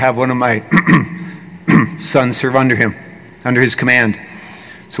under him or have one of my sons serve under him, under his command.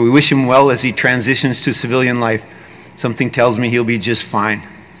 So we wish him well as he transitions to civilian life. Something tells me he'll be just fine.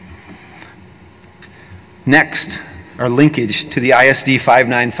 Next, our linkage to the ISD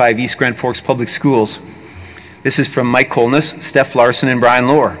 595 East Grand Forks Public Schools. This is from Mike Kolness, Steph Larson, and Brian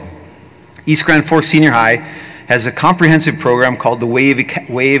Lohr. East Grand Forks Senior High has a comprehensive program called the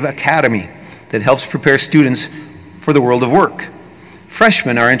Wave Academy that helps prepare students for the world of work.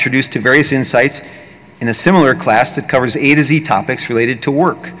 Freshmen are introduced to various insights in a similar class that covers A to Z topics related to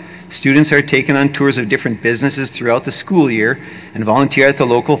work. Students are taken on tours of different businesses throughout the school year and volunteer at the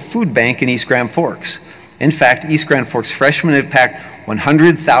local food bank in East Grand Forks. In fact, East Grand Forks freshmen have packed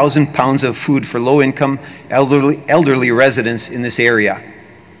 100,000 pounds of food for low-income elderly residents in this area.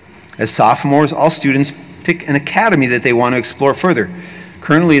 As sophomores, all students pick an academy that they want to explore further.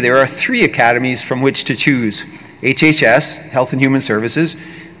 Currently, there are 3 academies from which to choose: HHS, Health and Human Services,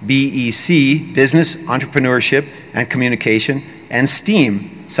 BEC, Business, Entrepreneurship and Communication, and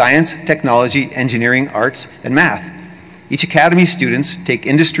STEAM, Science, Technology, Engineering, Arts, and Math. Each academy students take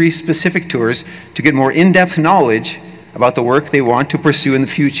industry-specific tours to get more in-depth knowledge about the work they want to pursue in the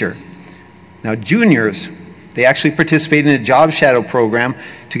future. Now, juniors, they actually participate in a job shadow program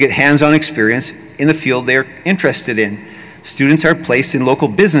to get hands-on experience in the field they're interested in. Students are placed in local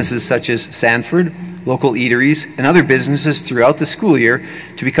businesses such as Sanford, local eateries, and other businesses throughout the school year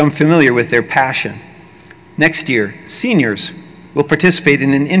to become familiar with their passion. Next year, seniors will participate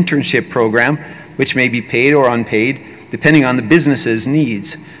in an internship program, which may be paid or unpaid, depending on the business's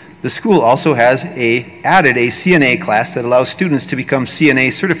needs. The school also has added a CNA class that allows students to become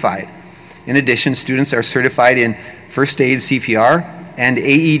CNA certified. In addition, students are certified in First Aid CPR and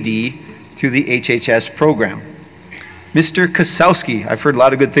AED through the HHS program. Mr. Kosowski, I've heard a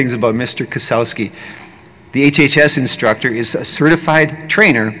lot of good things about Mr. Kosowski. The HHS instructor is a certified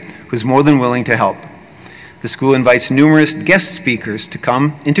trainer who's more than willing to help. The school invites numerous guest speakers to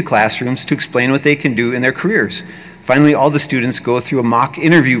come into classrooms to explain what they can do in their careers. Finally, all the students go through a mock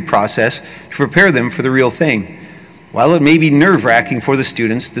interview process to prepare them for the real thing. While it may be nerve-wracking for the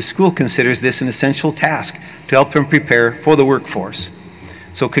students, the school considers this an essential task to help them prepare for the workforce.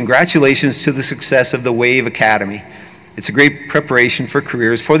 So congratulations to the success of the WAVE Academy. It's a great preparation for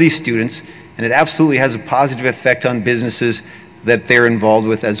careers for these students, and it absolutely has a positive effect on businesses that they're involved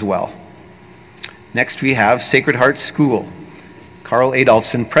with as well. Next we have Sacred Heart School. Carl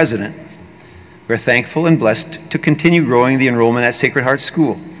Adolphson, President. We're thankful and blessed to continue growing the enrollment at Sacred Heart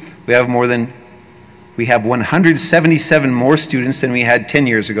School. We have 177 more students than we had 10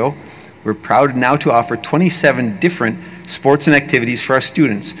 years ago. We're proud now to offer 27 different sports and activities for our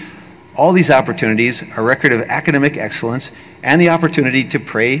students. All these opportunities are a record of academic excellence, and the opportunity to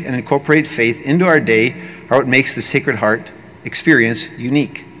pray and incorporate faith into our day are what makes the Sacred Heart experience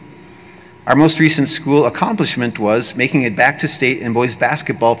unique. Our most recent school accomplishment was making it back to state in boys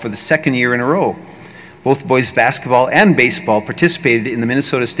basketball for the second year in a row. Both boys basketball and baseball participated in the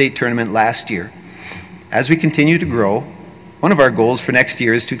Minnesota State Tournament last year. As we continue to grow, one of our goals for next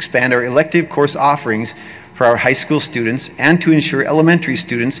year is to expand our elective course offerings for our high school students and to ensure elementary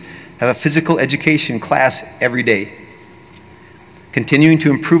students have a physical education class every day. Continuing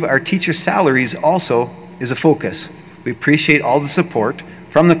to improve our teacher salaries also is a focus. We appreciate all the support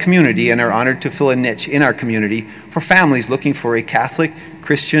from the community and are honored to fill a niche in our community for families looking for a Catholic,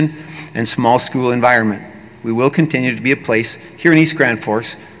 Christian, and small school environment. We will continue to be a place here in East Grand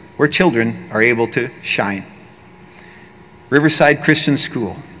Forks where children are able to shine. Riverside Christian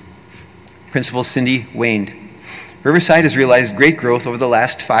School. Principal Cindy Waned. Riverside has realized great growth over the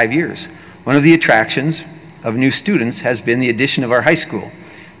last 5 years. One of the attractions of new students has been the addition of our high school.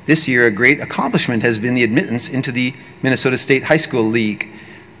 This year, a great accomplishment has been the admittance into the Minnesota State High School League.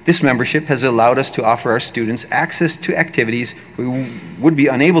 This membership has allowed us to offer our students access to activities we would be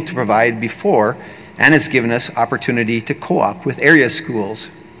unable to provide before, and has given us opportunity to co-op with area schools.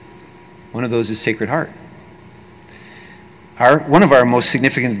 One of those is Sacred Heart. One of our most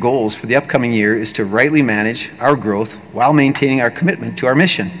significant goals for the upcoming year is to rightly manage our growth while maintaining our commitment to our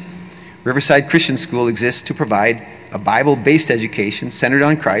mission. Riverside Christian School exists to provide a Bible-based education centered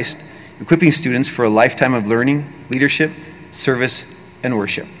on Christ, equipping students for a lifetime of learning, leadership, service, and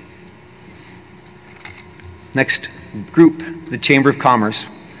worship. Next group, the Chamber of Commerce.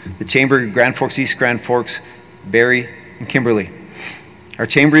 The Chamber of Grand Forks, East Grand Forks, Barrie, and Kimberly. Our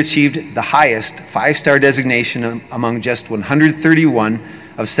chamber achieved the highest 5-star designation among just 131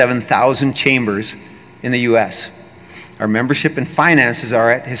 of 7,000 chambers in the U.S. Our membership and finances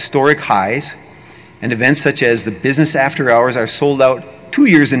are at historic highs, and events such as the Business After Hours are sold out 2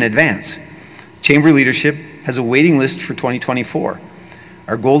 years in advance. Chamber leadership has a waiting list for 2024.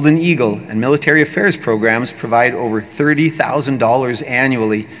 Our Golden Eagle and military affairs programs provide over $30,000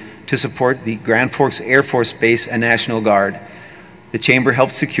 annually to support the Grand Forks Air Force Base and National Guard. The Chamber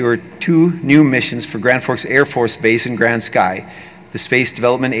helped secure 2 new missions for Grand Forks Air Force Base and Grand Sky, the Space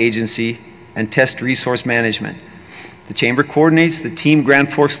Development Agency, and Test Resource Management. The Chamber coordinates the Team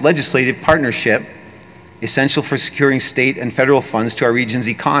Grand Forks Legislative Partnership, essential for securing state and federal funds to our region's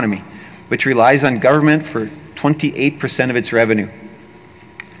economy, which relies on government for 28% of its revenue.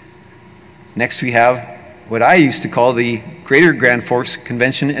 Next we have what I used to call the Greater Grand Forks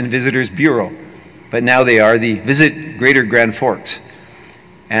Convention and Visitors Bureau, but now they are the Visit Greater Grand Forks.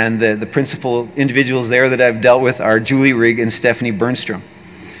 And the principal individuals there that I've dealt with are Julie Rigg and Stephanie Bernstrom.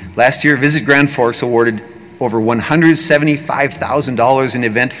 Last year, Visit Grand Forks awarded over $175,000 in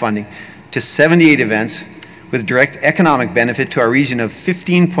event funding to 78 events with direct economic benefit to our region of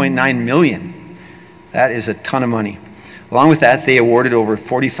 $15.9 million. That is a ton of money. Along with that, they awarded over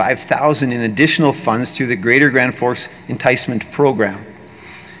 $45,000 in additional funds through the Greater Grand Forks Enticement Program.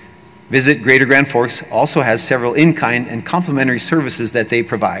 Visit Greater Grand Forks also has several in-kind and complementary services that they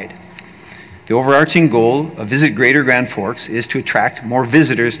provide. The overarching goal of Visit Greater Grand Forks is to attract more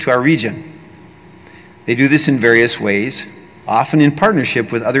visitors to our region. They do this in various ways, often in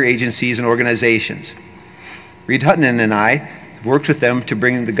partnership with other agencies and organizations. Reed Hutton and I have worked with them to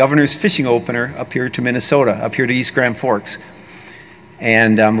bring the Governor's Fishing Opener up here to Minnesota, up here to East Grand Forks.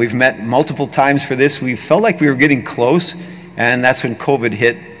 And we've met multiple times for this. We felt like we were getting close, and that's when COVID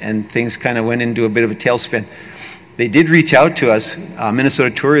hit and things kind of went into a bit of a tailspin. They did reach out to us,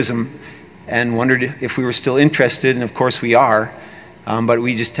 Minnesota Tourism, and wondered if we were still interested, and of course we are, but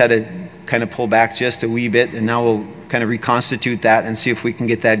we just had to kind of pull back just a wee bit, and now we'll kind of reconstitute that and see if we can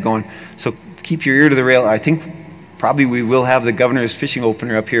get that going. So keep your ear to the rail. I think probably we will have the Governor's Fishing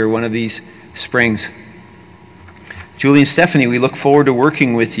Opener up here one of these springs. Julie and Stephanie, we look forward to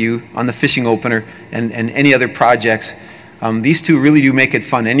working with you on the Fishing Opener and any other projects. These two really do make it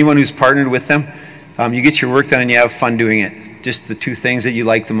fun. Anyone who's partnered with them, you get your work done and you have fun doing it. Just the two things that you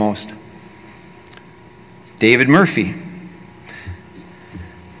like the most. David Murphy.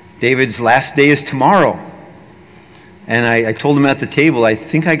 David's last day is tomorrow. And I told him at the table, I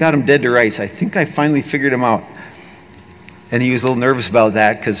think I got him dead to rights. I think I finally figured him out. And he was a little nervous about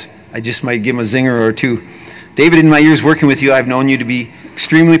that because I just might give him a zinger or two. David, in my years working with you, I've known you to be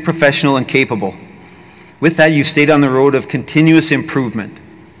extremely professional and capable. With that, you've stayed on the road of continuous improvement.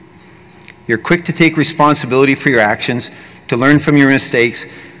 You're quick to take responsibility for your actions, to learn from your mistakes,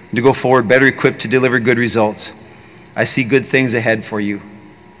 and to go forward better equipped to deliver good results. I see good things ahead for you.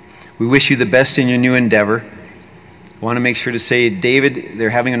 We wish you the best in your new endeavor. I want to make sure to say, David, they're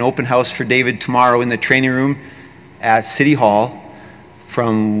having an open house for David tomorrow in the training room at City Hall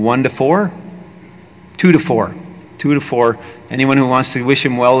from 1 to 4, 2 to 4. 2 to 4. Anyone who wants to wish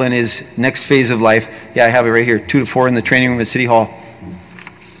him well in his next phase of life, yeah, I have it right here, 2 to 4 in the training room at City Hall.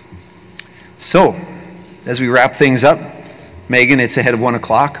 So, as we wrap things up, Megan, it's ahead of 1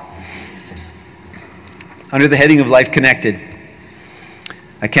 o'clock. Under the heading of Life Connected,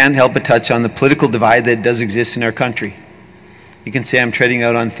 I can't help but touch on the political divide that does exist in our country. You can say I'm treading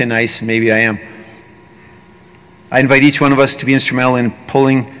out on thin ice, maybe I am. I invite each one of us to be instrumental in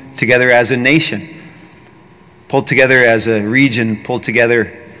pulling together as a nation, pulled together as a region, pulled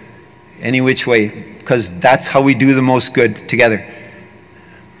together any which way, because that's how we do the most good together.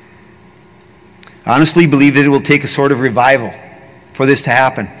 I honestly believe that it will take a sort of revival for this to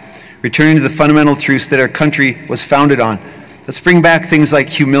happen, returning to the fundamental truths that our country was founded on. Let's bring back things like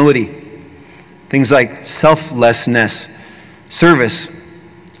humility, things like selflessness, service,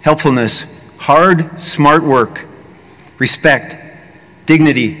 helpfulness, hard, smart work, respect,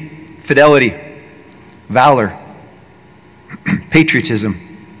 dignity, fidelity, valor, patriotism.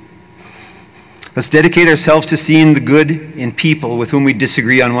 Let's dedicate ourselves to seeing the good in people with whom we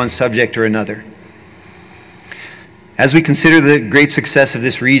disagree on one subject or another. As we consider the great success of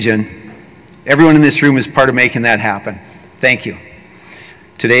this region, everyone in this room is part of making that happen. Thank you.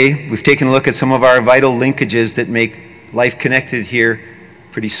 Today, we've taken a look at some of our vital linkages that make Life Connected here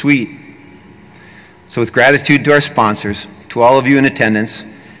pretty sweet. So with gratitude to our sponsors, to all of you in attendance,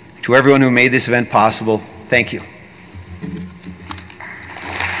 to everyone who made this event possible, thank you.